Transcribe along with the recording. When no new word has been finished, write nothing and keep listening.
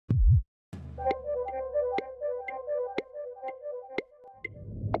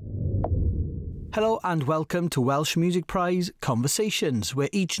Hello and welcome to Welsh Music Prize Conversations, where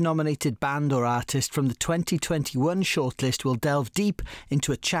each nominated band or artist from the 2021 shortlist will delve deep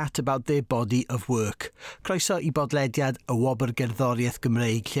into a chat about their body of work. Croeso I bodlediad y Wobr Gerddoriaeth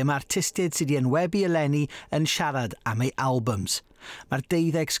Gymreig, lle mae artistiaid sydd wedi enwebu eleni yn siarad am eu albums. Mae'r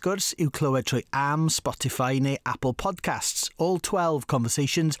 12 sgwrs i'w clywed trwy Am, Spotify neu Apple Podcasts. All 12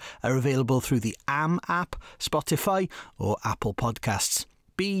 conversations are available through the Am app, Spotify or Apple Podcasts.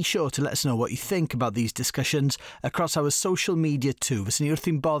 Be sure to let us know what you think about these discussions across our social media too. Fyswn ni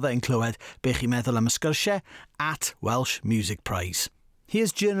wrthi'n bodda yn clywed be chi'n meddwl am y sgyrsiau at Welsh Music Prize.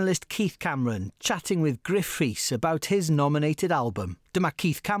 Here's journalist Keith Cameron chatting with Griff Rhys about his nominated album. Dyma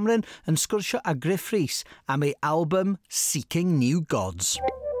Keith Cameron yn sgwrsio â Griff Rhys am ei album Seeking New Gods.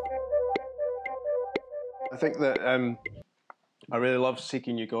 I think that I really love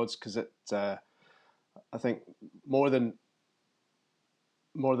Seeking New Gods because I think more than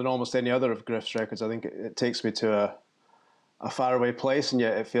almost any other of Griff's records, I think it takes me to a faraway place, and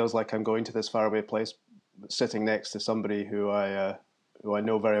yet it feels like I'm going to this faraway place, sitting next to somebody who I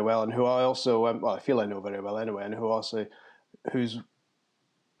know very well, and who I also I feel I know very well anyway, and who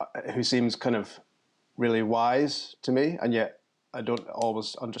seems kind of really wise to me, and yet I don't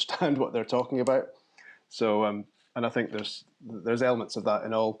always understand what they're talking about. So and I think there's elements of that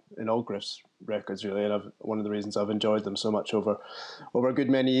in all Griff's records really, and one of the reasons I've enjoyed them so much over a good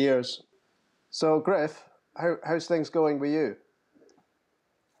many years. So Griff, how's things going with you?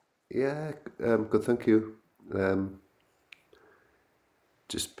 Yeah, good, thank you.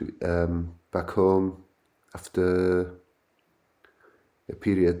 Just back home after a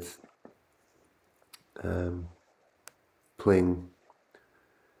period playing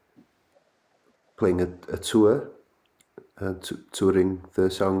a tour. Touring the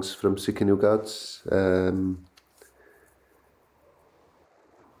songs from Seeking New Gods,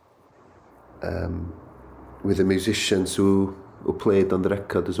 with the musicians who played on the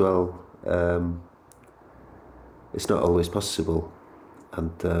record as well. It's not always possible,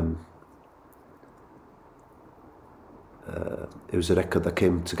 and it was a record that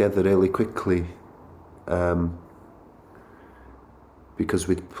came together really quickly, because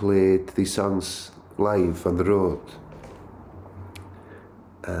we'd played these songs live on the road.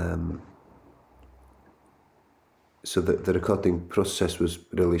 So the recording process was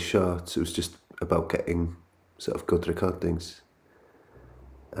really short. It was just about getting sort of good recordings.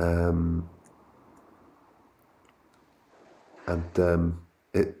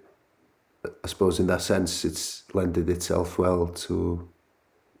 It, I suppose in that sense, it's lended itself well to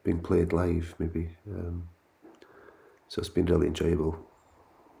being played live, maybe. So it's been really enjoyable.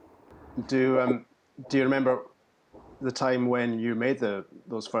 Do you remember the time when you made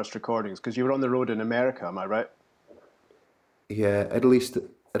those first recordings? Because you were on the road in America, am I right? Yeah, I released a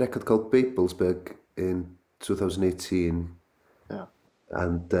record called Babelsberg in 2018. Yeah.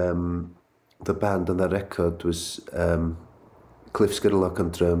 And the band on that record was Cliff Skidderlock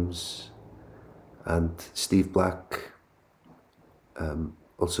on drums and Steve Black,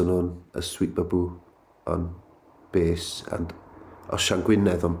 also known as Sweet Babu, on bass, and Osian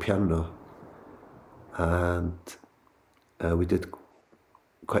Gwynedd on piano. And we did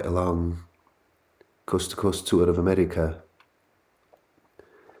quite a long coast-to-coast tour of America,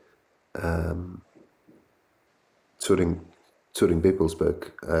 touring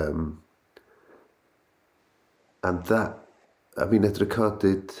Babelsberg, and that, I mean, it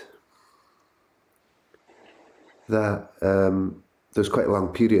recorded that. There was quite a long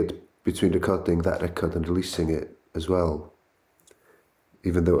period between recording that record and releasing it as well,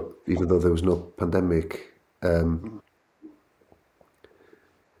 even though there was no pandemic.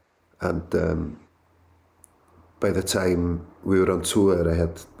 And by the time we were on tour, I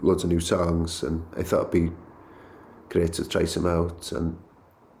had loads of new songs, and I thought it'd be great to try some out, and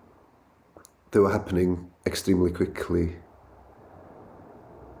they were happening extremely quickly.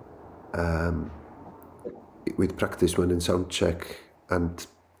 We'd practice one in sound check and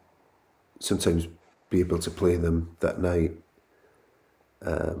sometimes be able to play them that night,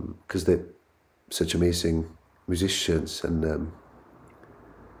 because they're such amazing musicians and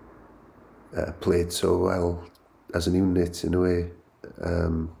played so well as an unit in a way.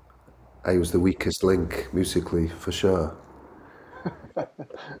 I was the weakest link musically, for sure.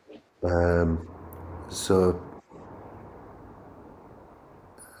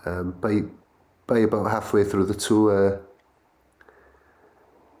 By about halfway through the tour,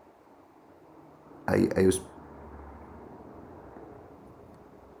 I was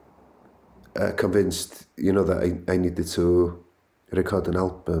convinced, that I needed to record an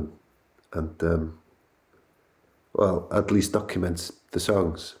album and, at least document the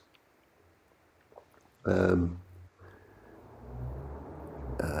songs. Um,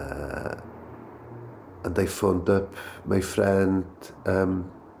 and I phoned up my friend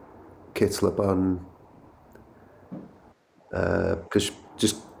Kate LeBon because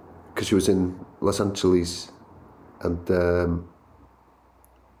she was in Los Angeles, and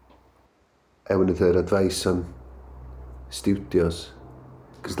I wanted her advice on studios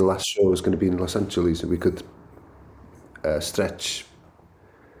because the last show was going to be in Los Angeles, and we could stretch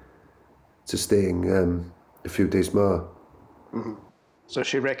to staying a few days more. So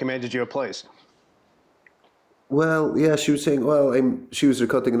she recommended you a place. Well, yeah, she was saying, well, she was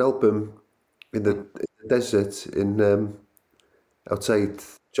recording an album in the desert in outside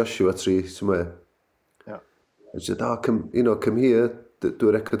Joshua Tree somewhere. Yeah. I said, oh, come here, do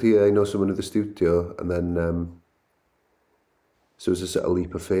a record here. I know someone in the studio, and then so it was a sort of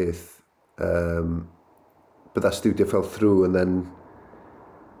leap of faith. But that studio fell through, and then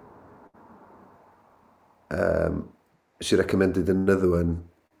she recommended another one.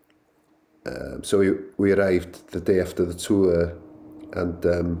 So we arrived the day after the tour, and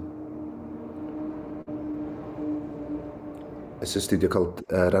it's a studio called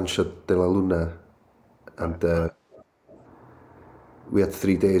Rancho de la Luna, and we had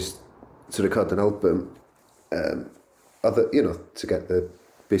 3 days to record an album, to get the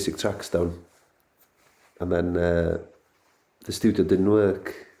basic tracks down, and then the studio didn't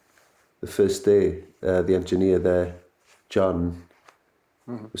work. The first day, the engineer there, John,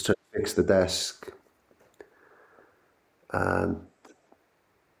 was trying to fix the desk, and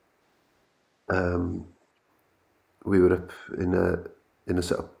we were up in a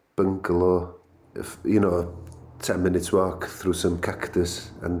sort of bungalow, 10 minutes walk through some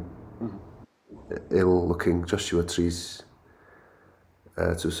cactus and ill-looking Joshua trees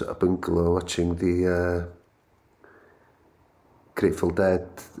to a sort of bungalow, watching the Grateful Dead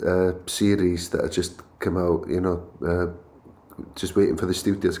series that had just come out, just waiting for the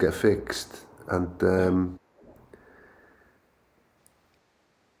studio to get fixed, and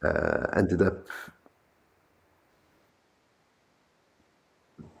ended up,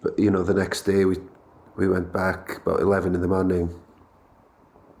 the next day we went back about 11 in the morning,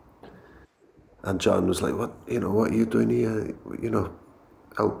 and John was like, what are you doing here?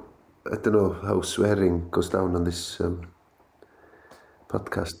 I don't know how swearing goes down on this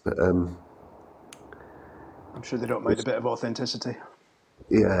podcast, but I'm sure they don't mind a bit of authenticity.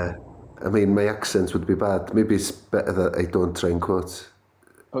 yeah, I mean, my accent would be bad. Maybe it's better that I don't try and quote,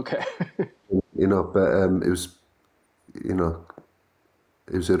 Okay. but it was, it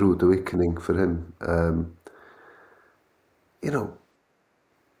was a rude awakening for him.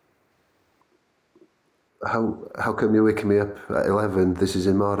 How come you're waking me up at 11? This is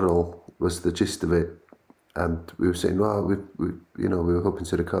immoral, was the gist of it. And we were saying, well, we were hoping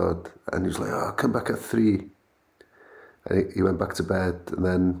to record. And he was like, oh, come back at 3. And he went back to bed. And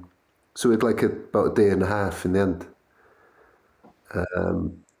then, so we had like about a day and a half in the end.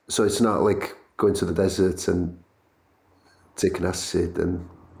 So it's not like going to the desert and taking acid and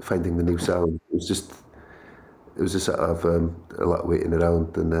finding the new sound. It was just a sort of a lot of waiting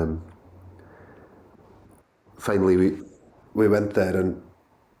around. And finally we went there, and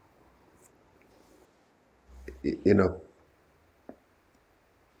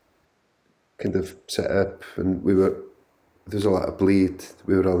kind of set up, and there was a lot of bleed.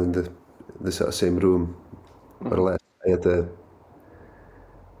 We were all in the sort of same room, more or less.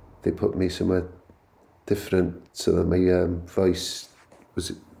 They put me somewhere different so that my voice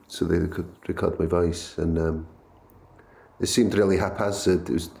so they could record my voice, and it seemed really haphazard.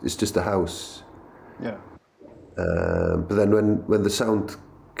 It's just a house. Yeah. But then when the sound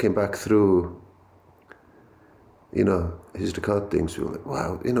came back through, his recordings, we were like,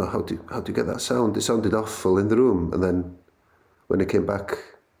 wow, how do you get that sound? It sounded awful in the room, and then when it came back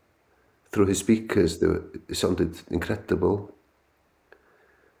through his speakers, it sounded incredible.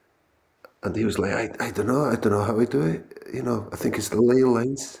 And he was like, I don't know how I do it. I think it's the ley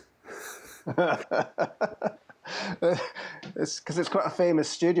lines. It's because it's quite a famous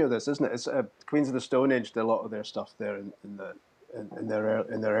studio, this, isn't it? It's Queens of the Stone Age did a lot of their stuff there in their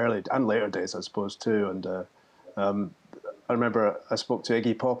early and later days, I suppose, too. And I remember I spoke to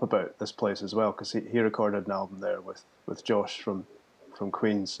Iggy Pop about this place as well, because he recorded an album there with Josh from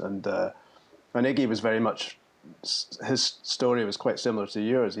Queens, and Iggy was very much, his story was quite similar to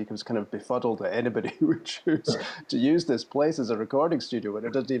yours. He was kind of befuddled that anybody would choose to use this place as a recording studio when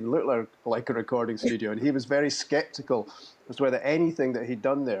it doesn't even look like a recording studio. And he was very skeptical as to whether anything that he'd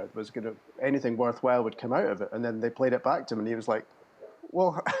done there anything worthwhile would come out of it. And then they played it back to him, and he was like,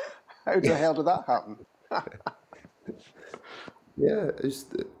 well, how the hell did that happen? Yeah, it's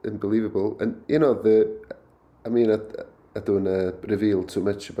unbelievable. And I mean, I don't reveal too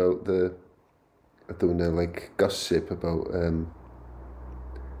much about I don't like gossip about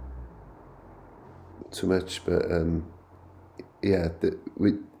too much, but yeah,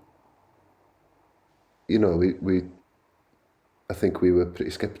 we I think we were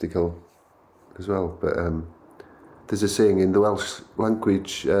pretty skeptical as well. But there's a saying in the Welsh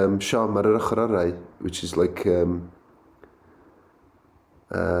language, Siom ar yr ochr orau, which is like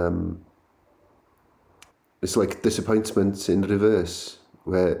it's like disappointment in reverse,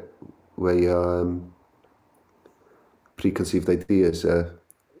 where your preconceived ideas are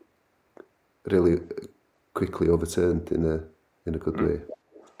really quickly overturned in a good way.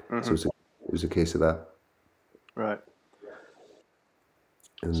 So it was a case of that. Right.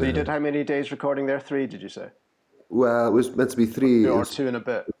 And, So you did how many days recording there? 3, did you say? Well, it was meant to be 3. Or 2 and a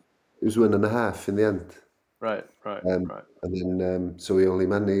bit. It was 1.5 in the end. Right, right, right. And then, so we only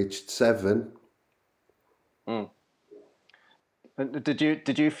managed 7. And did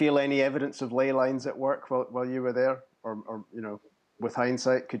you feel any evidence of ley lines at work while you were there, or with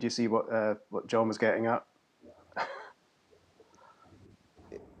hindsight, could you see what John was getting at?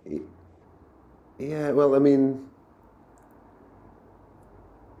 Yeah, well, I mean,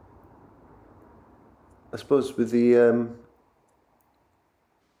 I suppose with the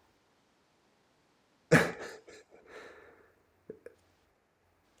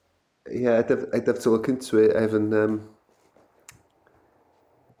yeah, I'd have to look into it. I haven't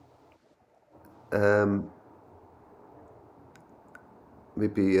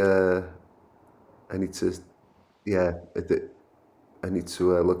maybe I need to yeah I need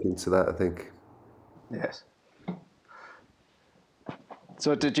to look into that, I think. Yes.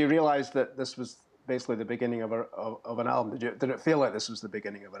 So did you realize that this was basically the beginning of an album? Did it feel like this was the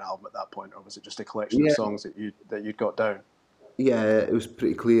beginning of an album at that point, or was it just a collection of songs that you'd got down? Yeah, it was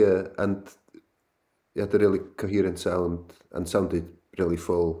pretty clear, and it had a really coherent sound and sounded really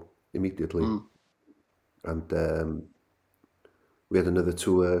full immediately. And we had another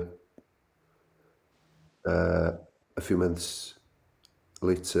tour a few months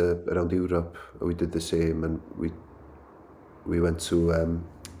later around Europe. We did the same, and we went to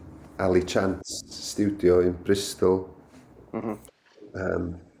Ali Chant's studio in Bristol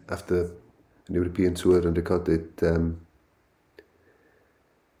after an European tour and recorded.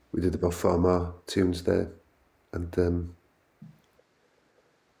 We did about 4 more tunes there, and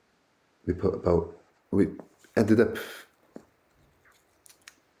we ended up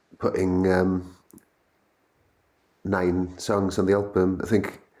putting 9 songs on the album.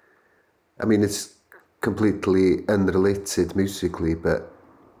 I mean, it's completely unrelated musically, but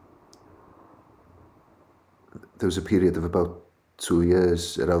there was a period of about 2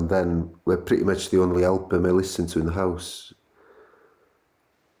 years around then where pretty much the only album I listened to in the house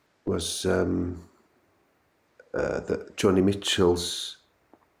was Johnny Mitchell's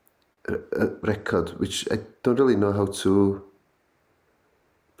record, which I don't really know how to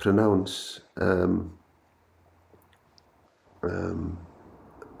pronounce.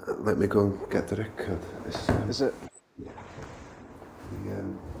 Let me go and get the record. Is it? Yeah.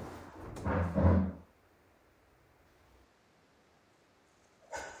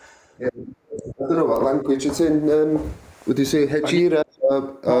 I don't know what language it's in. Would you say Hejira?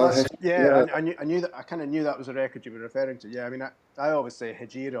 Yeah, I knew that. I kind of knew that was a record you were referring to. Yeah, I mean, I always say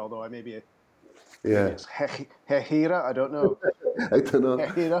Hejira, although maybe it's Hejira. I don't know. I don't know.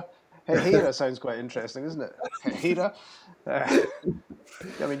 Hejira sounds quite interesting, isn't it? Hejira.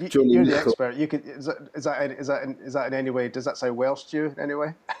 I mean, you're the expert. You could. Is that in any way? Does that sound Welsh to you in any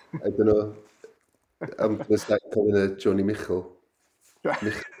way? I don't know. I'm going to start calling it Johnny Michel.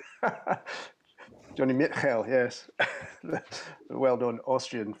 Johnny Mitchell, yes, the well-known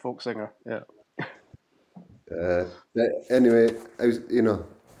Austrian folk singer. Yeah. Anyway, I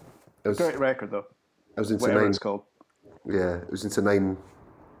was Great record though. I was into Whatever 9. it's called. Yeah, it was into 9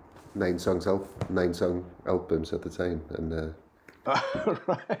 song albums at the time, and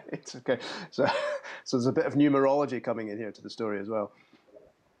Right. Okay. So there's a bit of numerology coming in here to the story as well.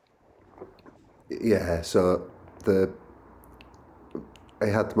 yeah. So I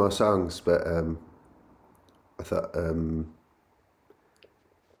had more songs, but I thought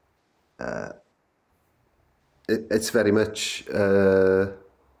it's very much a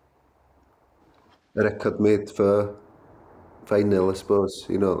record made for vinyl, I suppose.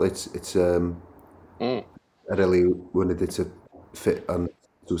 It's I really wanted it to fit on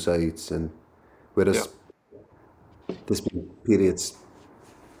 2 sides, and whereas there's been periods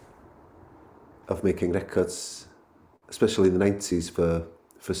of making records, especially in the 90s for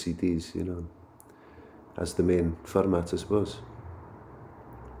CDs, as the main format, I suppose.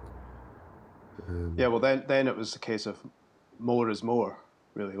 Yeah, well, then it was the case of more is more,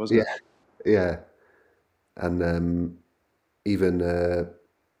 really, wasn't it? Yeah, yeah, and even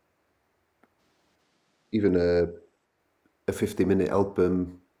even a 50-minute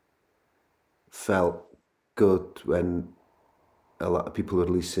album felt good when a lot of people were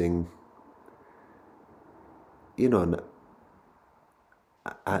releasing, an,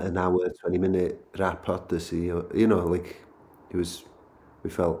 at an hour, 20-minute rap odyssey, or like it was. We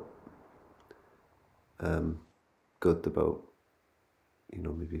felt good about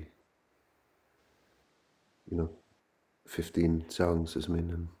maybe 15 songs as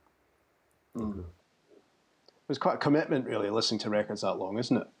min, Mm. It was quite a commitment, really, listening to records that long,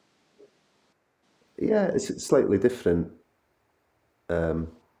 isn't it? yeah, it's slightly different.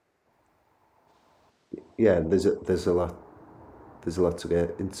 Yeah, there's a lot to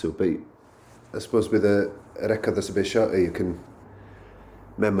get into, but I suppose with a record that's a bit shorter, you can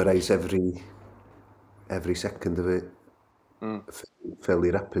memorize every second of it Mm.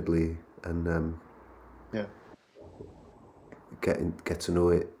 fairly rapidly, and Yeah. get to know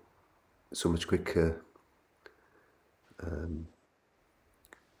it so much quicker.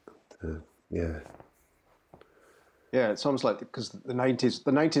 Yeah, Yeah, it's almost like because the nineties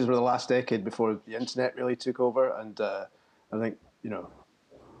were the last decade before the internet really took over, and I think the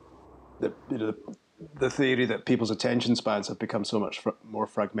you know the theory that people's attention spans have become so much more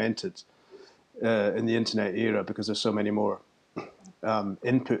fragmented in the internet era because there's so many more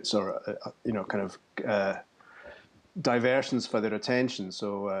inputs or kind of diversions for their attention.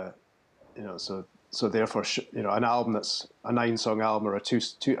 So so therefore an album that's a 9-song album or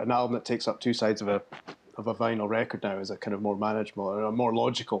an album that takes up two sides of a vinyl record now is a kind of more manageable or a more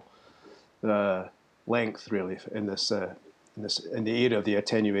logical length really in the era of the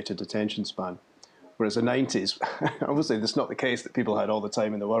attenuated attention span. Whereas the 90s, obviously that's not the case that people had all the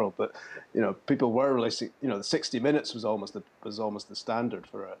time in the world, but people were releasing. The 60 minutes was almost the standard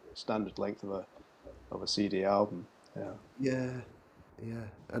for a standard length of a CD album. Yeah. yeah, yeah,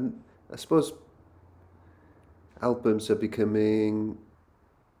 and I suppose albums are becoming.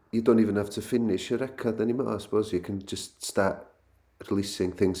 You don't even have to finish a record anymore. I suppose you can just start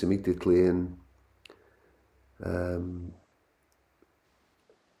releasing things immediately, and um,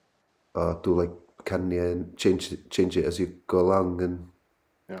 or do like Kanye and change it as you go along, and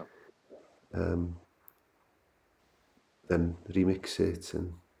Yeah. um, then remix it,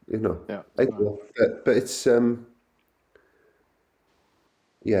 and Yeah. I don't know. But it's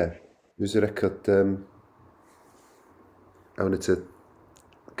yeah, it was a record I wanted to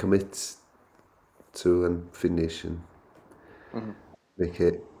commit to and finish and Hmm. make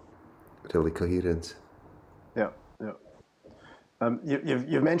it really coherent. Yeah. Yeah.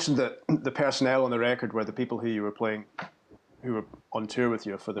 You've mentioned that the personnel on the record were the people who were on tour with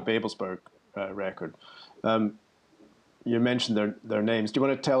you for the Babelsberg record. You mentioned their names. Do you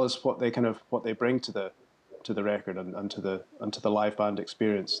want to tell us what they bring to the record and to the live band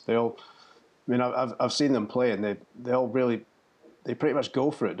experience? They all, I mean, I've seen them play, and they all really they pretty much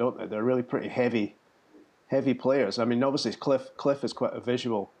go for it, don't they? They're really pretty heavy players. I mean, obviously Cliff is quite a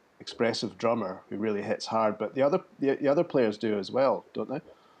visual, expressive drummer who really hits hard, but the other players do as well, don't they?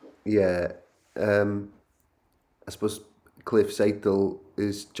 Yeah, um, I suppose Cliff's idol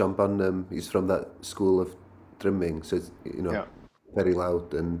is John Bonham. He's from that school of drumming, so it's, Yeah. very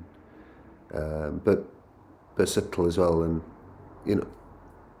loud and but subtle as well, and you know,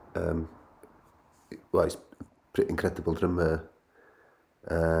 well, he's a pretty incredible drummer,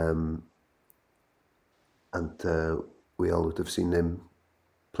 um, and we all would have seen him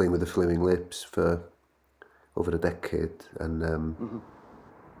playing with the Flaming Lips for over a decade, and Hmm.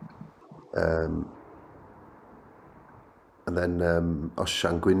 then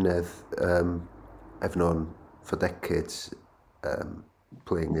Osian Gwynedd, I've known for decades,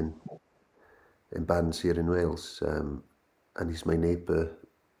 playing in bands here in Wales, and he's my neighbour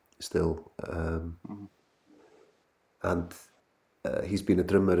still, and he's been a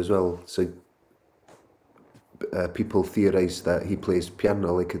drummer as well. So people theorise that he plays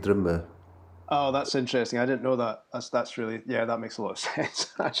piano like a drummer. Oh, that's interesting. I didn't know that. That's really, yeah, that makes a lot of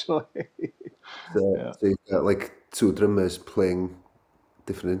sense actually. Yeah. So you've got like two drummers playing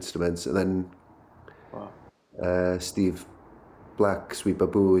different instruments, and then Wow. Steve Black, Sweet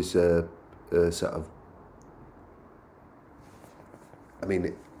Babu, is a sort of. I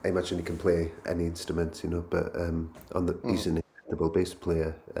mean, I imagine he can play any instrument, but he's an incredible bass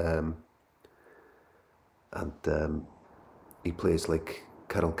player, and he plays like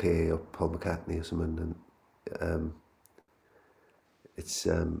Carol Kay or Paul McCartney or something, and it's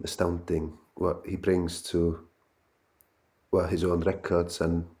astounding what he brings to his own records,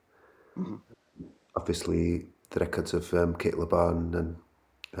 and obviously the records of Kate LeBon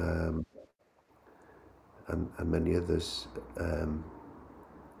and many others.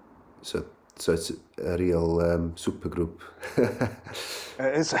 So it's a real supergroup.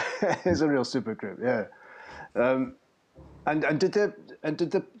 It's it is a real supergroup, yeah. And did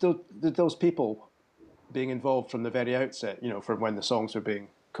those people being involved from the very outset, from when the songs were being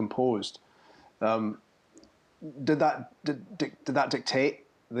composed, did that dictate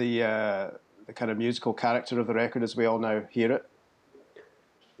the kind of musical character of the record as we all now hear it?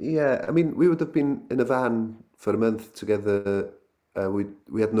 Yeah, I mean, we would have been in a van for a month together.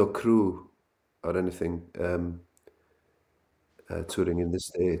 We had no crew or anything touring in the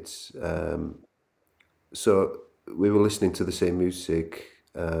States. So we were listening to the same music,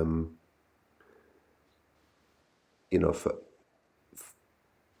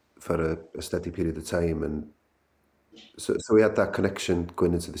 for a steady period of time, and so we had that connection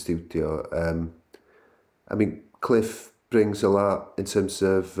going into the studio. I mean, Cliff brings a lot in terms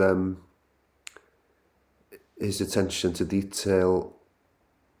of his attention to detail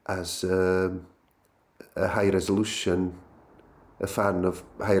as a high resolution, a fan of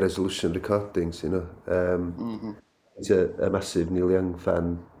high resolution recordings. He's a massive Neil Young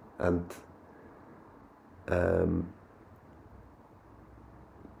fan, and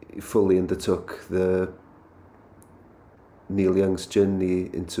he fully undertook the Neil Young's journey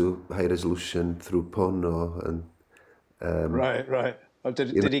into high resolution through porno, and Right. Oh,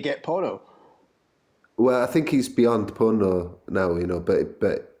 did he get porno? well, I think he's beyond porno now,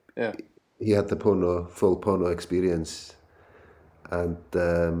 but Yeah. he had the full porno experience, and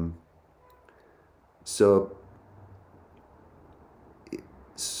so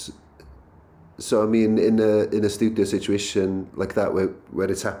I mean, in a studio situation like that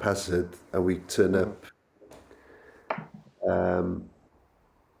where it's haphazard and we turn up,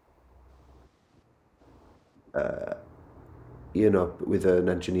 with an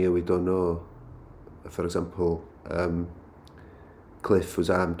engineer we don't know. For example, Cliff was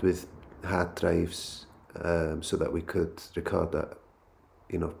armed with hard drives, so that we could record that,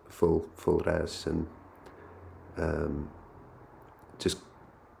 full res, and just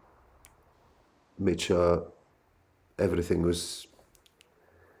made sure everything was.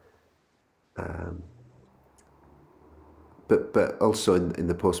 But also in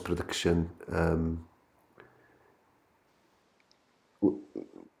the post production,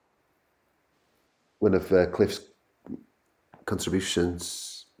 one of Cliff's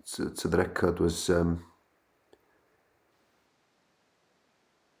contributions to the record was,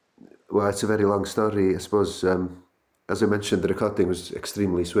 well, it's a very long story, I suppose. As I mentioned, the recording was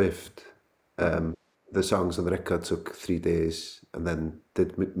extremely swift. The songs on the record took 3 days, and then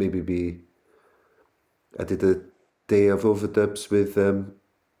I did a day of overdubs with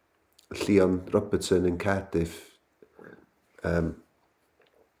Leon Robertson in Cardiff. And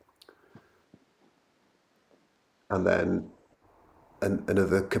then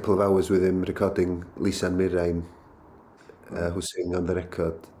another couple of hours with him recording Lisa and Mirain, who sing on the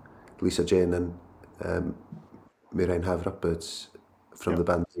record, Lisa Jane and Mirain Have Roberts from the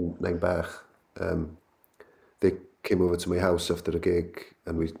band Nine Bach. They came over to my house after a gig,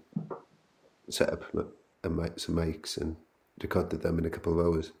 and we set up some mics and recorded them in a couple of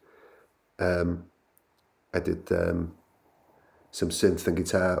hours. I did some synth and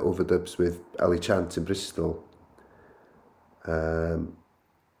guitar overdubs with Ali Chant in Bristol.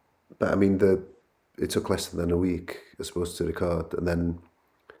 But I mean, it took less than a week, I suppose, to record, and then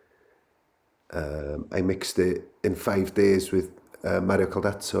I mixed it in 5 days with Mario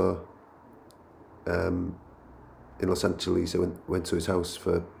Caldato in Los Angeles. I went to his house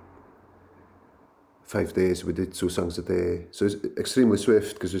for 5 days. We did 2 songs a day, so it's extremely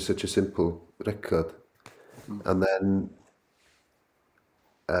swift because it's such a simple record. And then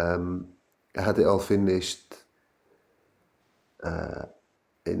I had it all finished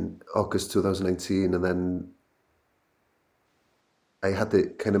in August 2019, and then I had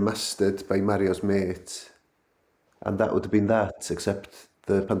it kind of mastered by Mario's mate, and that would have been that, except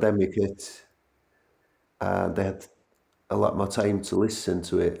the pandemic hit, and I had a lot more time to listen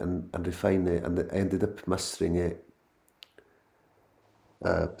to it and refine it, and I ended up mastering it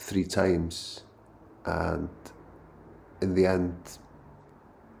 3 times, and in the end,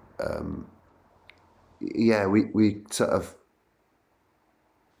 we sort of,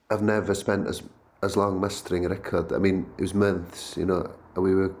 I've never spent as long mastering a record. I mean, it was months, we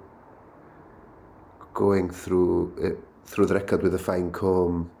were going through the record with a fine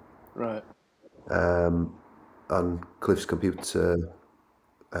comb. Right. On Cliff's computer,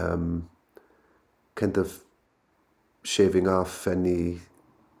 kind of shaving off any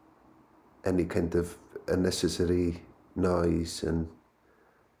any kind of unnecessary noise, and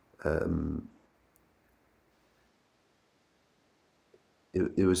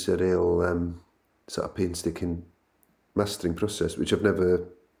it was a real sort of painstaking mastering process, which I've never,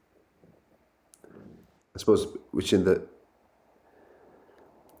 I suppose, which in the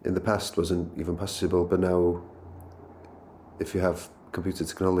past wasn't even possible, but now, if you have computer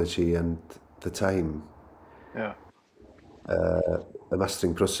technology and the time, Yeah. a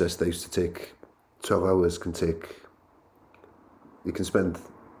mastering process that used to take 12 hours you can spend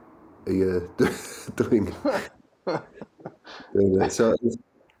a year doing it. So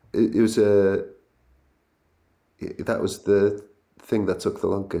it was that was the thing that took the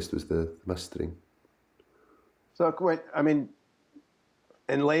longest, was the mastering. So, I mean,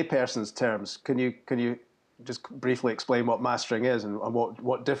 in layperson's terms, can you just briefly explain what mastering is and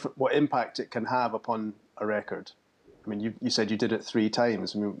what impact it can have upon a record? I mean, you said you did it 3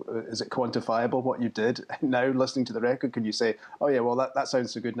 times. I mean, is it quantifiable what you did? Now, listening to the record, can you say, oh yeah, well that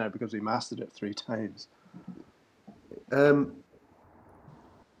sounds so good now because we mastered it 3 times?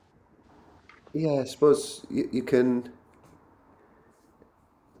 Yeah, I suppose you can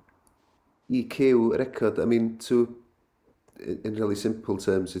EQ a record. I mean, in really simple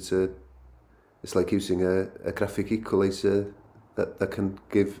terms, it's like using a graphic equalizer that can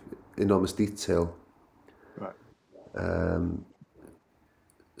give enormous detail. Right.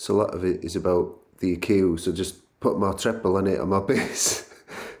 So a lot of it is about the EQ. So just put more treble on it or more bass.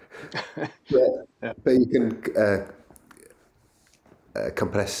 Yeah. But you can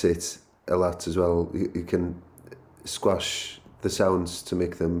compress it a lot as well. You can squash the sounds to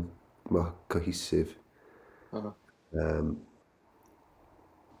make them more cohesive. Uh-huh.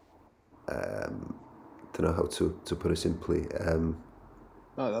 Don't know how to put it simply.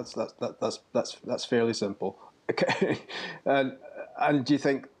 No, that's fairly simple. Okay, and do you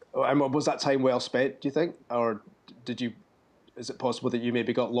think, and was that time well spent? Do you think, or did you? Is it possible that you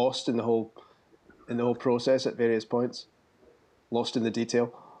maybe got lost in the whole process at various points, lost in the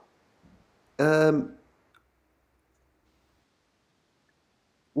detail?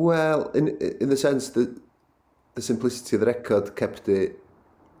 Well, in the sense that the simplicity of the record kept it.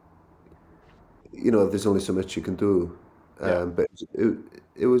 There's only so much you can do, Yeah. but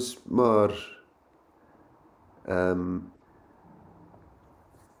it was more. Um,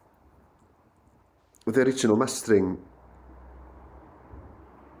 with the original mastering,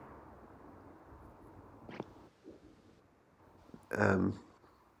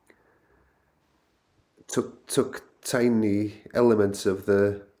 took tiny elements of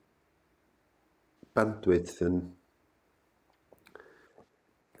the bandwidth and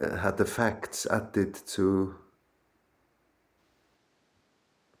had the facts added to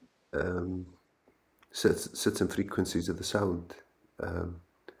certain frequencies of the sound,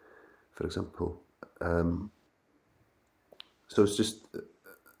 for example. So it's just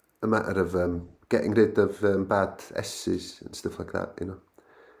a matter of getting rid of bad S's and stuff like that.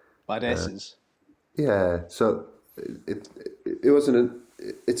 Bad S's. Yeah, so it it wasn't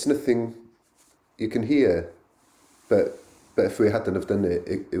it's nothing you can hear, but if we hadn't have done it,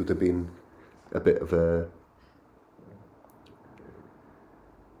 it would have been a bit of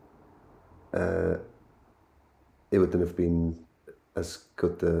it wouldn't have been as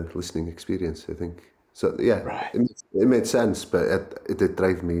good a listening experience, I think. So yeah, Right. it made sense, but it did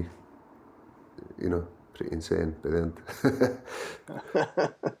drive me, pretty insane by the end.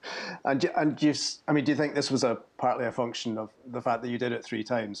 I mean, do you think this was partly a function of the fact that you did it 3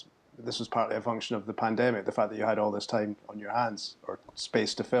 times? This was partly a function of the pandemic, the fact that you had all this time on your hands, or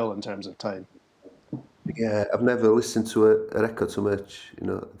space to fill in terms of time. Yeah, I've never listened to a record so much.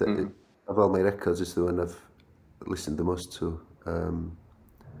 Of all my records, it's the one I've listened the most to,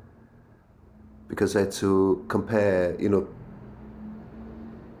 because I had to compare,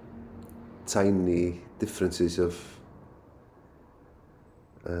 tiny differences of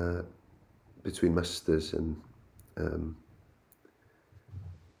between masters, and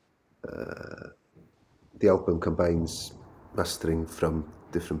the album combines mastering from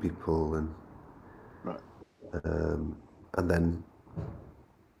different people, and Right. and then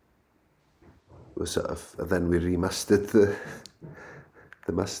we remastered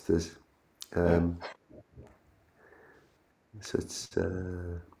the masters. So it's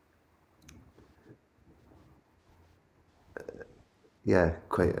yeah,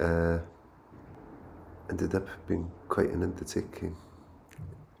 quite ended up being quite an undertaking.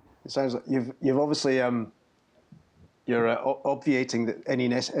 It sounds like you've obviously you're obviating any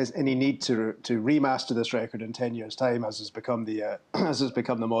need to remaster this record in 10 years' time, as has become the as has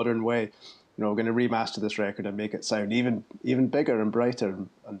become the modern way. You know, we're going to remaster this record and make it sound even bigger and brighter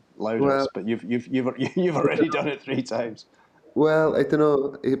and louder. Well, but you've already done it 3 times. well, I don't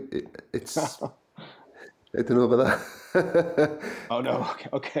know. It's I don't know about that. Oh no,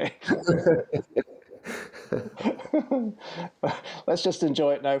 okay. Let's just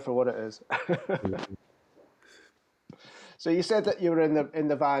enjoy it now for what it is. So you said that you were in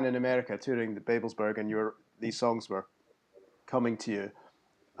the van in America touring the Babelsberg, and these songs were coming to you,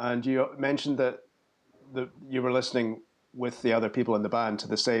 and you mentioned that you were listening with the other people in the band to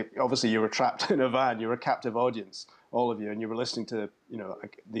the same. Obviously, you were trapped in a van. You were a captive audience, all of you, and you were listening to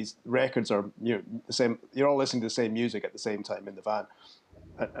like these records are the same. You're all listening to the same music at the same time in the van.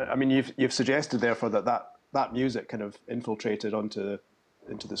 I mean, you've suggested therefore that music kind of infiltrated into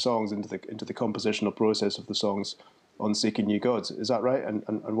the songs, into the compositional process of the songs on Seeking New Gods. Is that right? And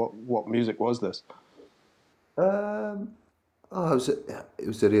what music was this? Um, oh, it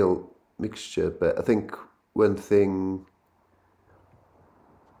was a real mixture, but I think one thing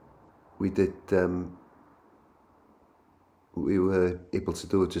we did, we were able to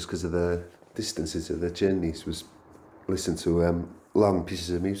do it just because of the distances of the journeys, was listen to long pieces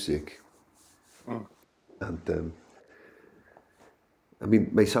of music. And I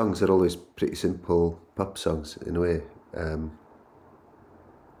mean, my songs are always pretty simple pop songs in a way,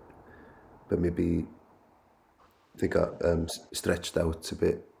 but maybe they got stretched out a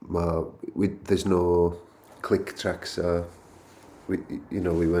bit more. There's no click tracks, or we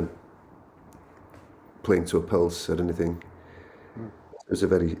weren't playing to a pulse or anything. It was a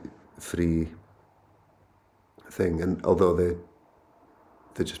very free thing, and although they're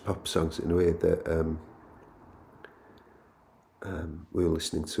just pop songs in a way, that we were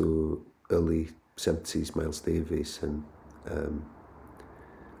listening to early 70s Miles Davis and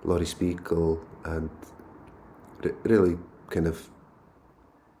Laurie Spiegel, and really kind of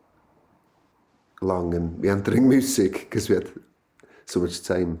long and meandering music because we had so much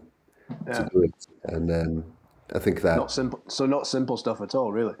time to do it. And I think that not simple stuff at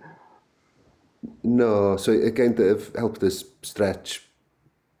all, really. No, so again, that have helped us stretch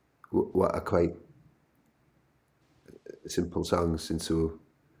what are quite simple songs into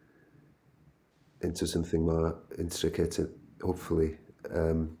something more intricate, hopefully.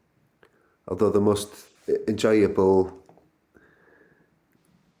 Although the most enjoyable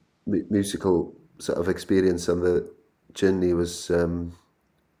musical sort of experience on the journey was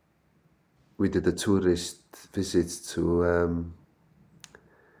we did a tourist visit to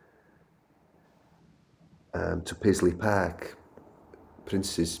Paisley Park,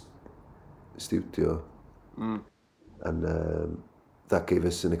 Prince's studio, and that gave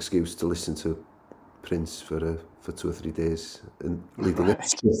us an excuse to listen to Prince for 2 or 3 days and leading up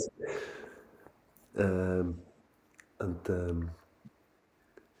to it.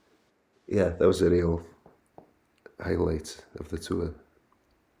 Yeah, that was a real highlight of the tour.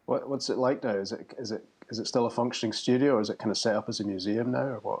 What's it like now? Is it still a functioning studio, or is it kind of set up as a museum now,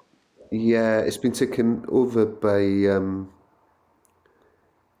 or what? Yeah, it's been taken over by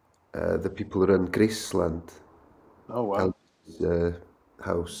the people who run Graceland. Oh wow!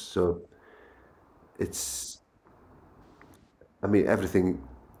 House. So it's, I mean, everything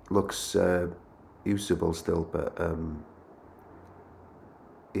looks usable still, but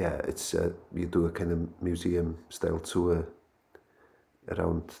yeah, it's you do a kind of museum style tour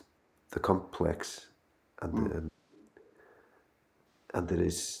around the complex, and it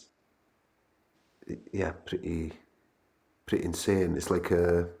is, yeah, pretty insane. It's like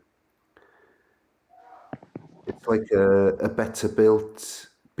a better built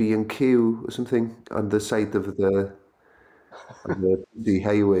B&Q or something on the side of the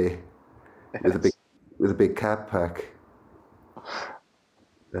highway, Yes. with a big car park.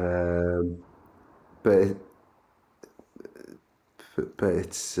 But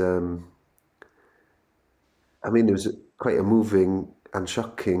it's I mean, it was quite a moving and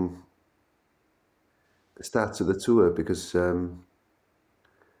shocking start to the tour, because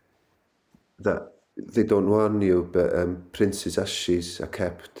that they don't warn you, but Prince's ashes are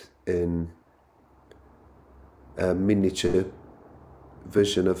kept in a miniature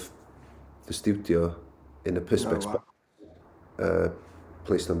version of the studio in a perspex box,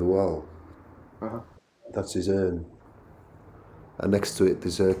 placed on the wall. That's his urn, and next to it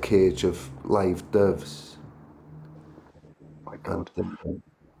there's a cage of live doves. My God. And,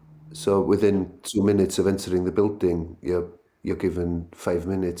 so within 2 minutes of entering the building, you're given 5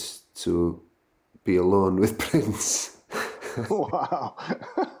 minutes to be alone with Prince. Wow.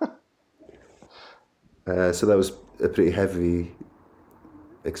 So that was a pretty heavy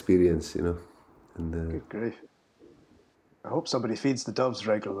experience, you know. And Good grief. I hope somebody feeds the doves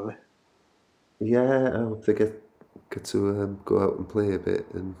regularly. yeah, I hope they get to go out and play a bit,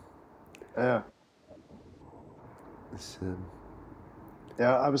 and Yeah. it's,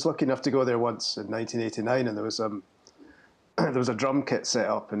 Yeah, I was lucky enough to go there once in 1989, and there was there was a drum kit set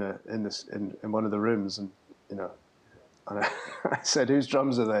up in one of the rooms, and you know, and I said, "Whose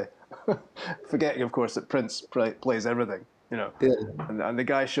drums are they?" Forgetting, of course, that Prince plays everything, you know. yeah, And the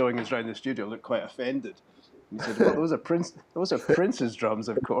guy showing us around the studio looked quite offended. He said, "Well, those are Prince's drums,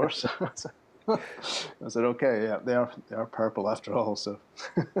 of course." I said, "Okay, yeah, they are purple after all." So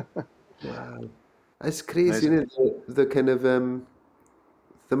wow, it's crazy, amazing. isn't it? The kind of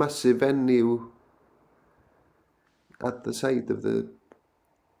the massive venue at the side of the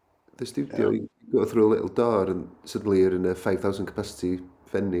studio. Yeah. You go through a little door, and suddenly you're in a 5,000 capacity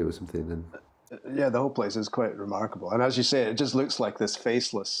venue or something. And Yeah, the whole place is quite remarkable. And as you say, it just looks like this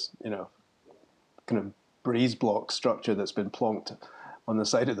faceless, you know, kind of breeze block structure that's been plonked on the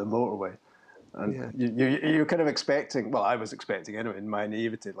side of the motorway. And yeah, you're kind of expecting, well, I was expecting anyway, in my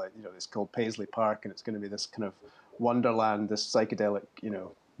naivety, like, you know, it's called Paisley Park, and it's going to be this kind of wonderland, this psychedelic, you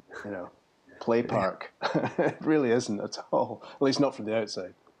know, play park. It really isn't at all, at least not from the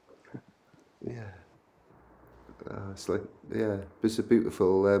outside. yeah. It's like, yeah, it's a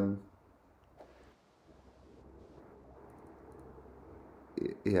beautiful.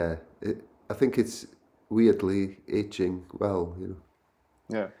 Yeah, I think it's weirdly aging well, you know.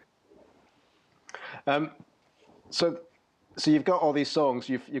 Yeah. Um, so, so you've got all these songs.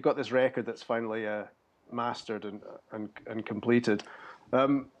 You've got this record that's finally mastered and completed.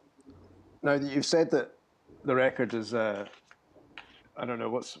 Um, Now you've said that the record is I don't know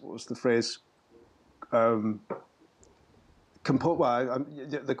what's the phrase well,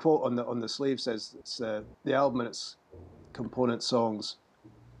 the quote on the sleeve says it's the album and its component songs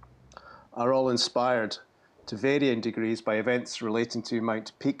are all inspired to varying degrees by events relating to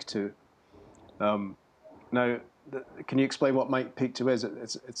Mount Pictou. Now, can you explain what Mount Pictou is?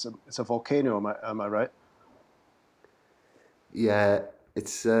 It's a volcano. Am I right? Yeah,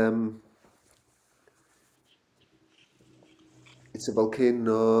 it's a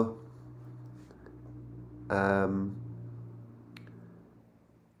volcano. Um,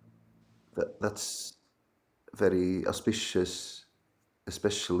 that's very auspicious,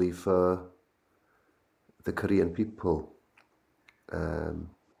 especially for the Korean people. And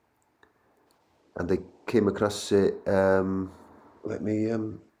they came across it. Let me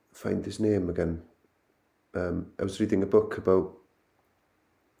find his name again. I was reading a book about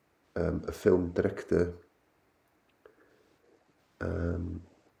a film director,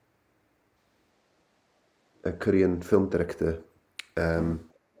 a Korean film director, and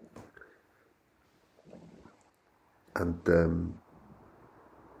there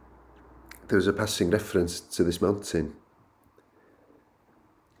was a passing reference to this mountain,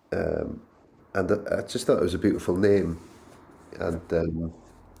 and I just thought it was a beautiful name, and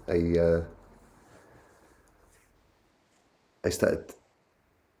I I started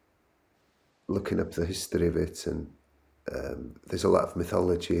looking up the history of it, and there's a lot of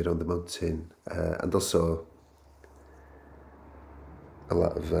mythology around the mountain, and also a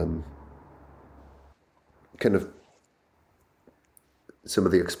lot of kind of some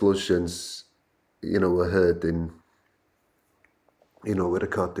of the explosions, were heard were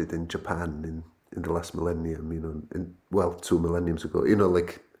recorded in Japan in the last millennium, 2 millenniums ago,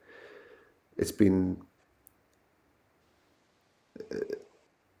 like it's been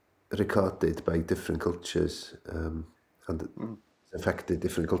recorded by different cultures, and it's affected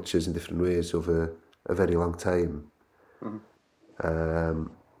different cultures in different ways over a very long time.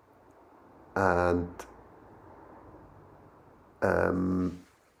 And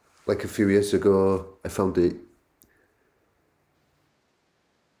like a few years ago, I found it,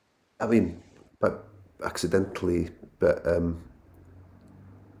 but accidentally, but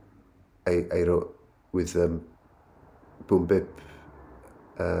I wrote with Boom Bip.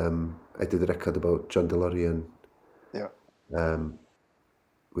 I did a record about John DeLorean Yeah.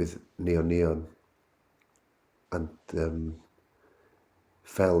 with Neon Neon, and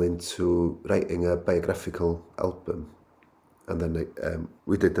fell into writing a biographical album. And then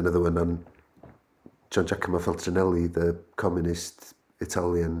we did another one on Gian Giacomo Feltrinelli, the communist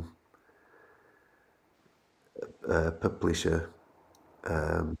Italian publisher.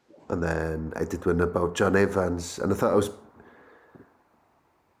 And then I did one about John Evans, and I thought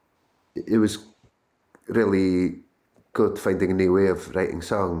it was really good finding a new way of writing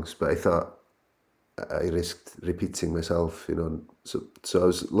songs, but I thought I risked repeating myself, So I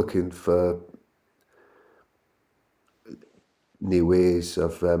was looking for new ways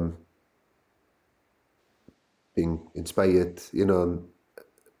of being inspired, you know. And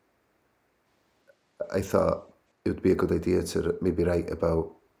I thought it would be a good idea to maybe write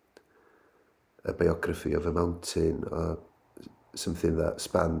about a biography of a mountain or something that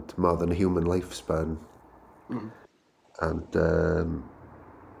spanned more than a human lifespan. And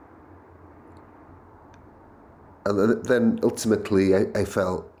then ultimately I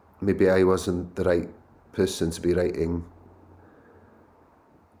felt maybe I wasn't the right person to be writing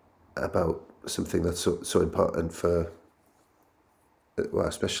about something that's so important for, well,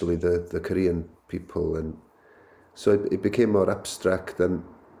 especially the Korean people. And so it became more abstract, and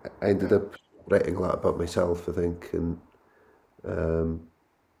I ended up writing a lot about myself, I think. And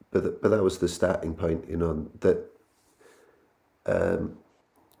but that was the starting point, you know, that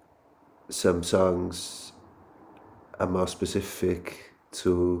some songs are more specific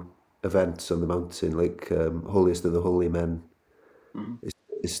to events on the mountain, like Holiest of the Holy Men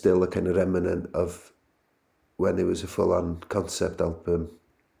is still a kind of remnant of when it was a full-on concept album.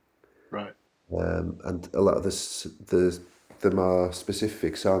 Right. And a lot of the more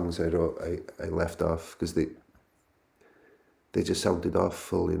specific songs I wrote, I left off because they just sounded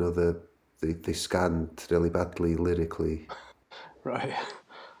awful, you know. They scanned really badly lyrically, Right.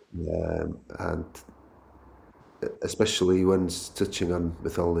 and especially ones touching on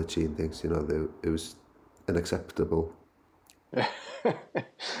mythology and things, you know, it was unacceptable.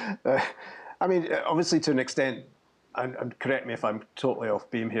 I mean, obviously, to an extent, and correct me if I'm totally off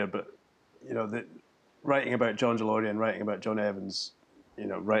beam here, but you know, writing about John DeLorean, writing about John Evans, you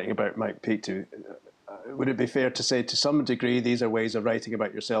know, writing about Mike Pictou, would it be fair to say, to some degree, these are ways of writing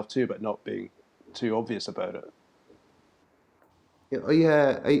about yourself too, but not being too obvious about it? Yeah, oh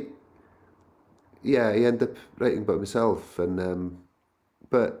yeah, I end up writing about myself, and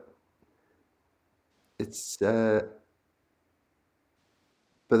but it's but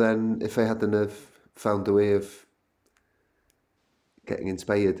then if I hadn't have found a way of getting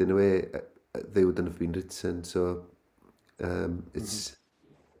inspired in a way, they wouldn't have been written. So it's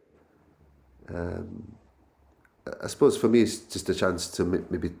I suppose for me it's just a chance to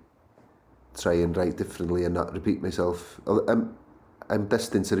maybe try and write differently and not repeat myself. I'm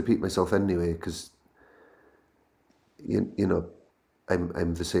destined to repeat myself anyway, because you know,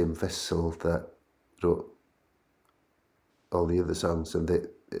 I'm the same vessel that wrote all the other songs, and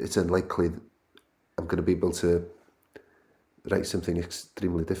it's unlikely that I'm going to be able to write something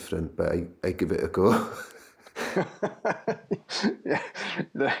extremely different, but I give it a go.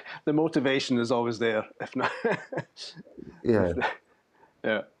 Yeah, the motivation is always there, if not. Yeah,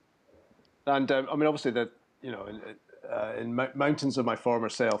 Yeah, and I mean, obviously, that you know, in Mountains of My Former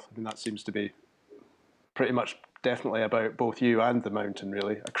Self, I mean, that seems to be pretty much definitely about both you and the mountain,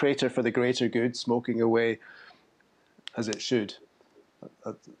 really. A crater for the greater good, smoking away as it should.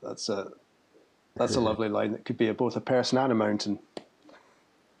 That, that's a that's a lovely line. That could be both a person and a mountain.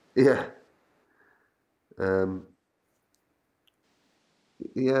 yeah, um,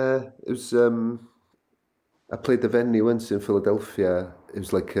 yeah. It was. I played the venue once in Philadelphia. It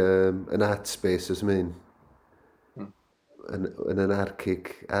was like an art space, as I mean, an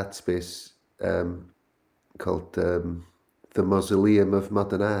anarchic art space called the Mausoleum of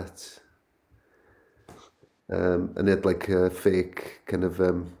Modern Art. And it had like a fake kind of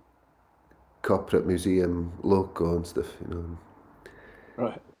corporate museum logo and stuff, you know.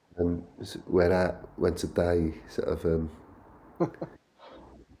 Right. It's where I went to die, sort of.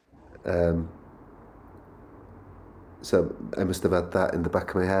 So I must have had that in the back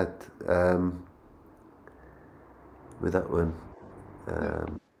of my head with that one,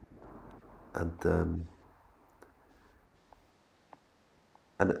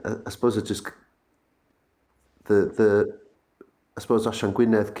 and I suppose it just the I suppose Osian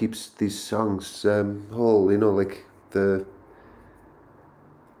Gwynedd keeps these songs whole, you know, like the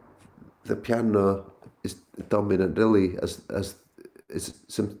piano is dominant really, as is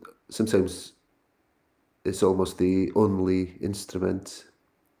sometimes it's almost the only instrument.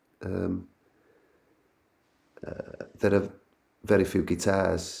 There are very few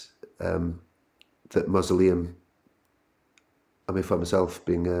guitars. That Mausoleum, I mean, for myself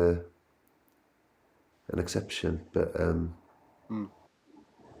being an exception, but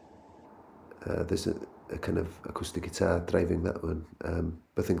there's a kind of acoustic guitar driving that one.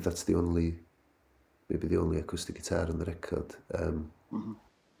 But I think that's maybe the only acoustic guitar on the record.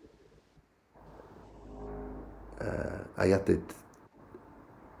 I added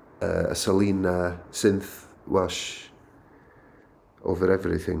a Solina synth wash over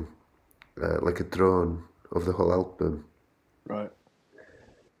everything, like a drone of the whole album. Right.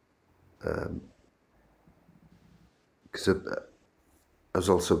 Because I was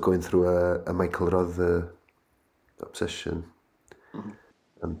also going through a Michael Rother obsession,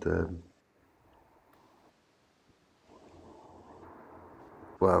 and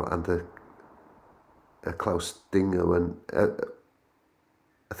a Klaus Dinger one. I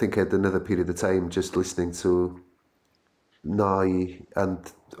think I had another period of time just listening to Noi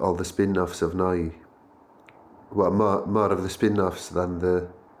and all the spin-offs of Noi. Well, more of the spin-offs than the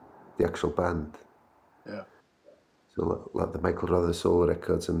actual band. Yeah. So like the Michael Rother solo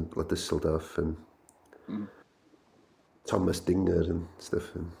records and La Düsseldorf and Thomas Dinger and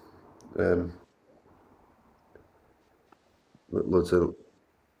stuff, and loads of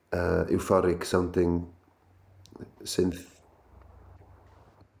euphoric sounding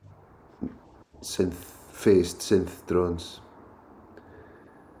synth-phased synth drones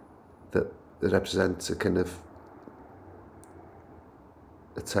that represent a kind of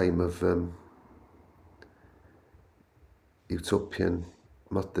a time of utopian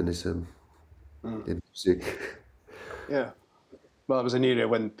modernism in music. Yeah. Well, it was an era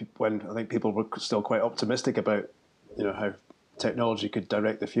when I think people were still quite optimistic about, how technology could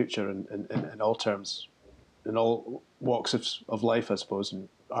direct the future in all terms, in all walks of life, I suppose, and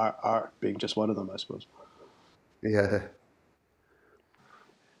art being just one of them, I suppose. Yeah.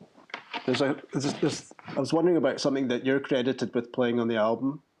 I was wondering about something that you're credited with playing on the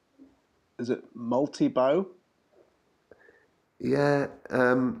album. Is it multi-bow? Yeah,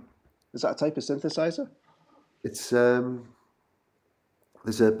 Is that a type of synthesizer? it's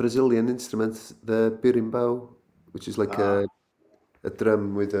there's a Brazilian instrument, the berimbau, which is like a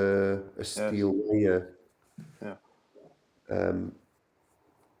drum with a steel wire, Yeah.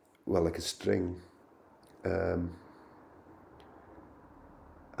 well, like a string, and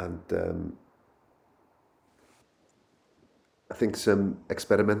I think some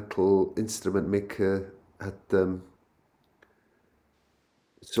experimental instrument maker had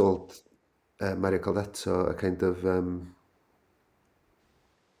sold Mario Caldato a kind of an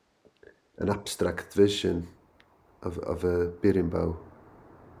abstract vision of a berimbau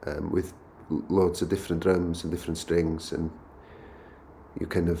with loads of different drums and different strings, and you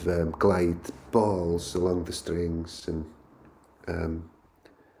kind of glide balls along the strings, and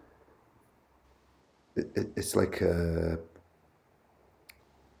it's like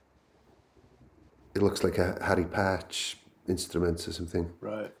it looks like a Harry Patch instrument or something.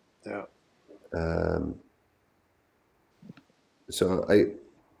 Right. Yeah. So I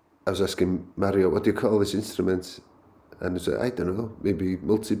was asking Mario, what do you call this instrument? And he said, I don't know, maybe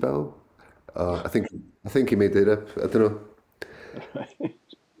multi-bow. I think he made it up. I don't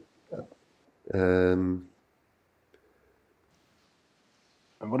know. And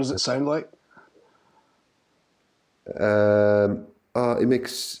what does it sound like? It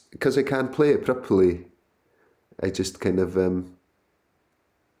makes, because I can't play it properly, I just kind of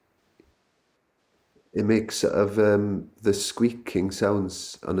it makes sort of the squeaking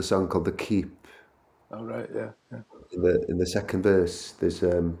sounds on a song called The Keep. Oh, right. Yeah. Yeah. In the second verse, there's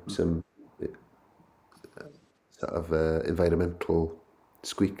some sort of environmental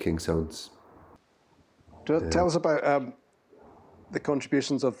squeaking sounds. Tell us about the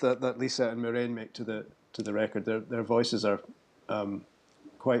contributions of that Lisa and Moraine make to the record. Their voices are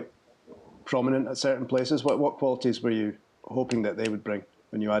quite prominent at certain places. What qualities were you hoping that they would bring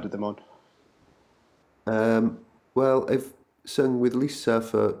when you added them on? Well, I've sung with Lisa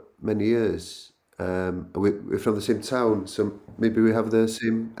for many years. We're from the same town, so maybe we have the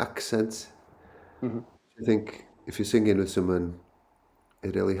same accent. I think if you're singing with someone,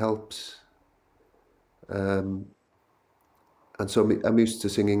 it really helps. And so I'm used to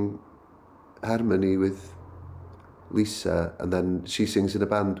singing harmony with Lisa, and then she sings in a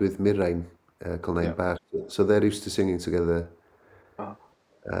band with Mirain called Nine Bar. So they're used to singing together.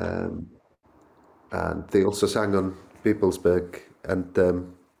 And they also sang on Babelsberg, and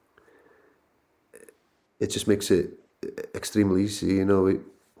it just makes it extremely easy,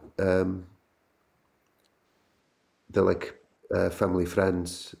 they're like family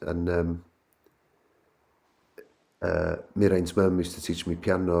friends, and Mirain's mum used to teach me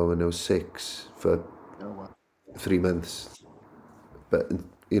piano when I was 6 for 3 months, but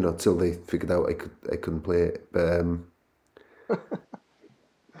till they figured out I couldn't play it. But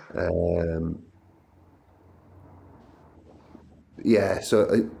yeah,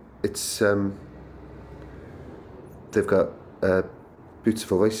 so it's they've got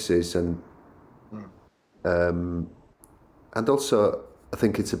beautiful voices, and also I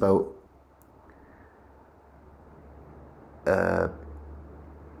think it's about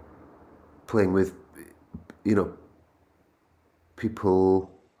playing with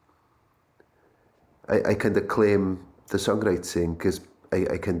people. I kind of claim the songwriting because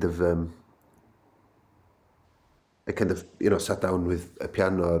I kind of sat down with a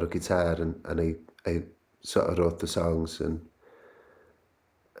piano or a guitar and I sort of wrote the songs and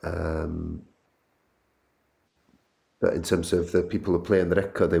but in terms of the people who play on the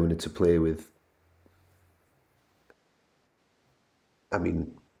record, I wanted to play with. I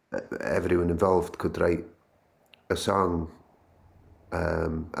mean, everyone involved could write a song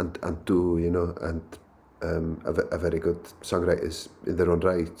and do, and are very good songwriters in their own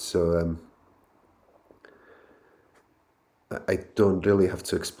right. So I don't really have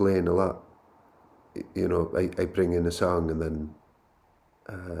to explain a lot. I bring in a song and then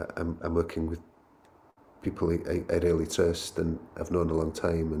I'm working with people I really trust and I've known a long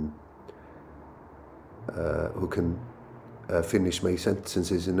time and who can finish my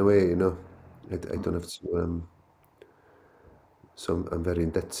sentences in a way, I don't have to. So I'm very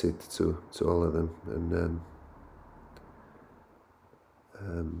indebted to all of them, and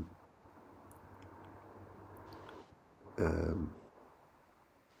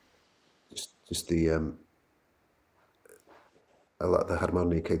just the a lot of the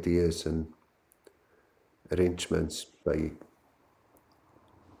harmonic ideas and arrangements by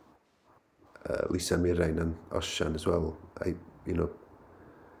Lisa Mirain and Oshan as well.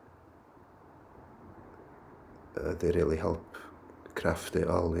 They really help craft it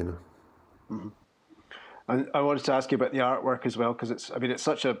all, Mm-hmm. And I wanted to ask you about the artwork as well, because it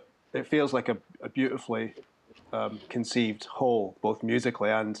feels like a beautifully conceived whole, both musically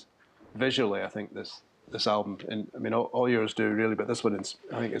and visually. I think this album, and I mean all yours do really, but this one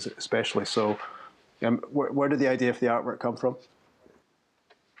I think is especially so. Where did the idea for the artwork come from?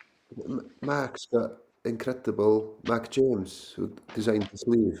 Mark James, who designed the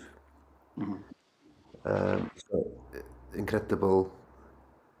sleeve. Mm-hmm. So incredible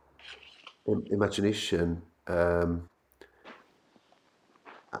imagination and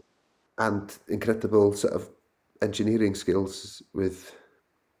incredible sort of engineering skills with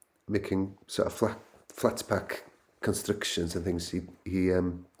making sort of flat pack constructions and things. He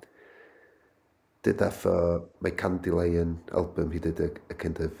did that for my Candylion album. He did a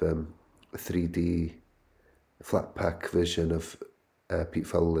kind of 3D flat pack version of Pete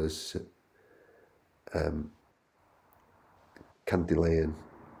Fowler's Candylion.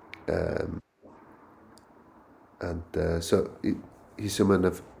 And so he's someone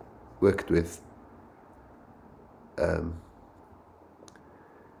I've worked with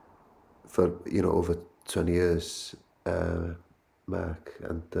for over 20 years, Mark,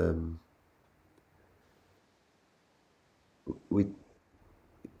 and we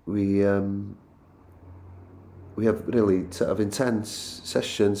have really sort of intense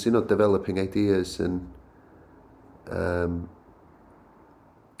sessions, developing ideas and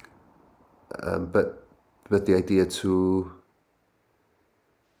but the idea to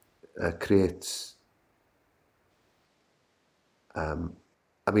create. I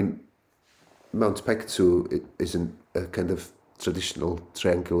mean, Mount Pictou isn't a kind of traditional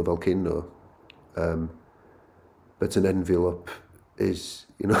triangular volcano, but an envelope is,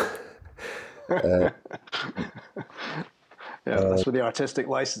 Yeah, that's where the artistic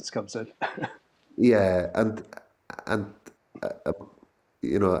license comes in. Yeah, and I'm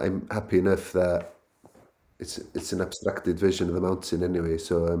happy enough that it's an abstracted version of the mountain anyway.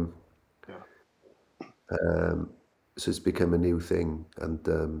 So so it's become a new thing,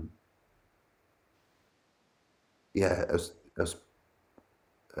 and yeah, I was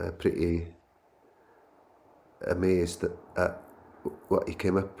pretty amazed at what he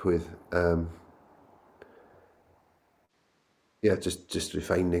came up with. Yeah, just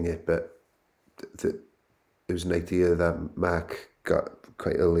refining it, but it was an idea that Mark got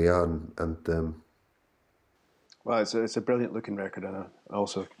quite early on, and well, it's a brilliant looking record and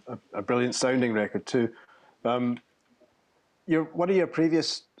also a brilliant sounding record too. One of your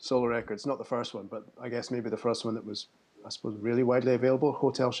previous solo records, not the first one, but I guess maybe the first one that was, I suppose, really widely available,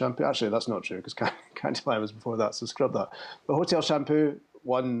 Hotel Shampoo. Actually, that's not true because Candylion was before that, so scrub that. But Hotel Shampoo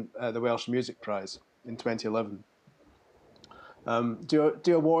won the Welsh Music Prize in 2011.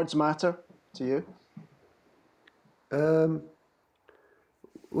 Do awards matter to you?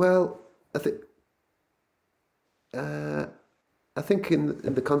 Well, I think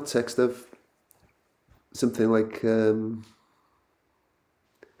in the context of something like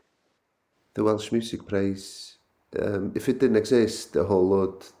the Welsh Music Prize, if it didn't exist, a whole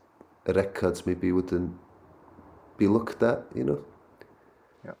load of records maybe wouldn't be looked at, Yeah.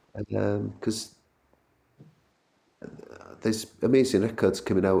 Because there's amazing records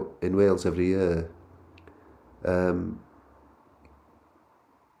coming out in Wales every year.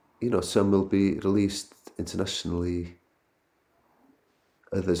 Some will be released internationally,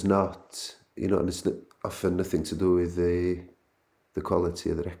 others not, you know, and it's often nothing to do with the quality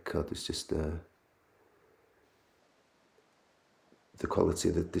of the record. It's just the quality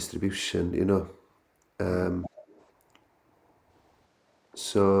of the distribution, you know.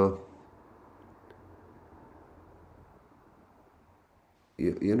 So,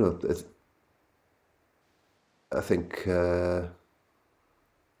 you know, I think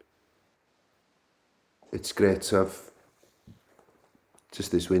it's great to have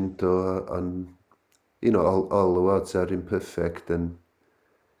just this window on, you know, all awards are imperfect and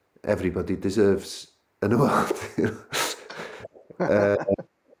everybody deserves an award. You know,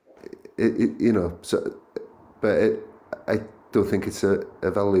 you know, so, but I don't think it's a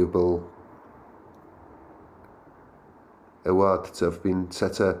valuable award to have been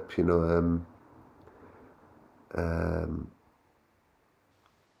set up, you know.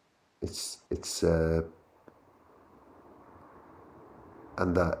 It's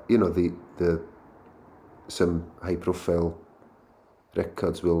and that, you know, the some high profile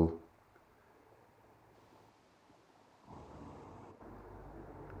records will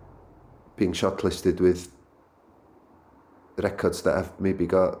being shortlisted with records that have maybe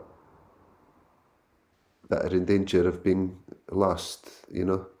got that are in danger of being lost, you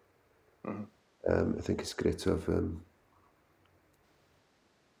know. I think it's great to have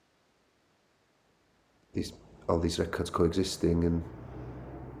all these records coexisting and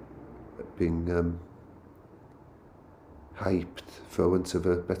being hyped, for want of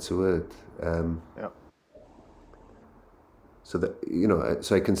a better word. So that, you know,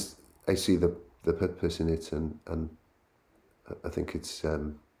 so I see the purpose in it, and I think it's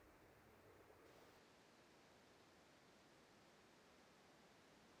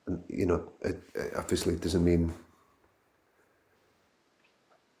you know, it obviously doesn't mean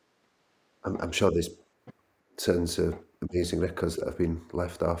I'm sure there's tons of amazing records that have been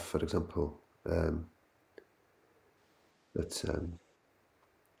left off, for example. But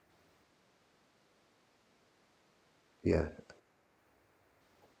yeah,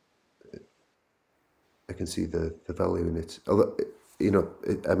 I can see the value in it. Although, you know,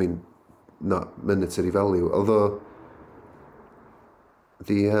 I mean, not monetary value. Although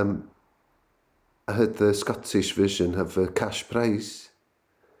I heard the Scottish version have a cash prize.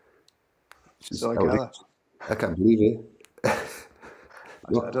 So I gather. I can't believe it. I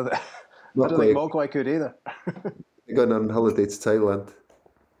don't think Mogwai could either. Going on holiday to Thailand.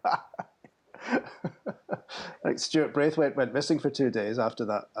 Like Stuart Braithwaite went missing for 2 days after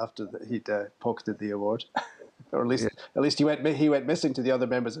he'd pocketed the award, or at least he went missing to the other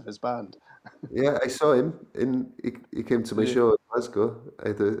members of his band. Yeah, I saw him he came to my show in Glasgow. I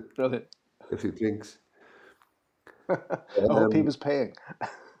had a few drinks. I hope he was paying.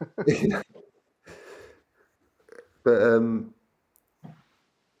 But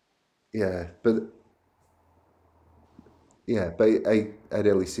I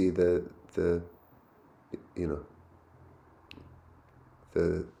really see the you know,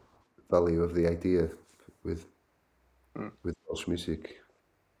 the value of the idea with Welsh Music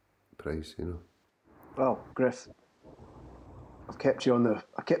Prize, you know. Well, Griff, I've kept you on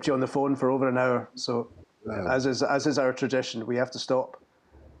the phone for over an hour. So, as is our tradition, we have to stop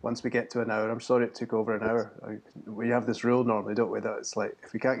once we get to an hour. I'm sorry it took over an hour. We have this rule normally, don't we? That it's like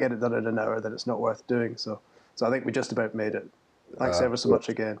if we can't get it done in an hour, then it's not worth doing. So I think we just about made it. Thanks ever so much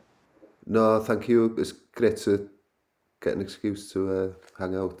again. No, thank you. It's great to get an excuse to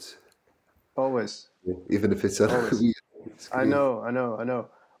hang out. Always. Even if it's on a weird screen. I know.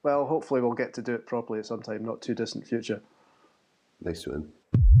 Well, hopefully we'll get to do it properly at some time, not too distant future. Nice one.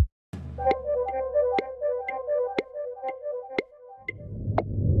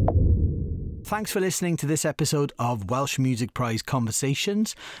 Thanks for listening to this episode of Welsh Music Prize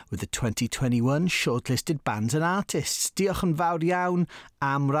Conversations with the 2021 shortlisted bands and artists. Diolch yn fawr iawn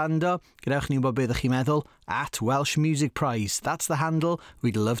am wrando. Gadewch ni wybod beth ych chi'n meddwl at Welsh Music Prize. That's the handle.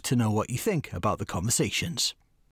 We'd love to know what you think about the conversations.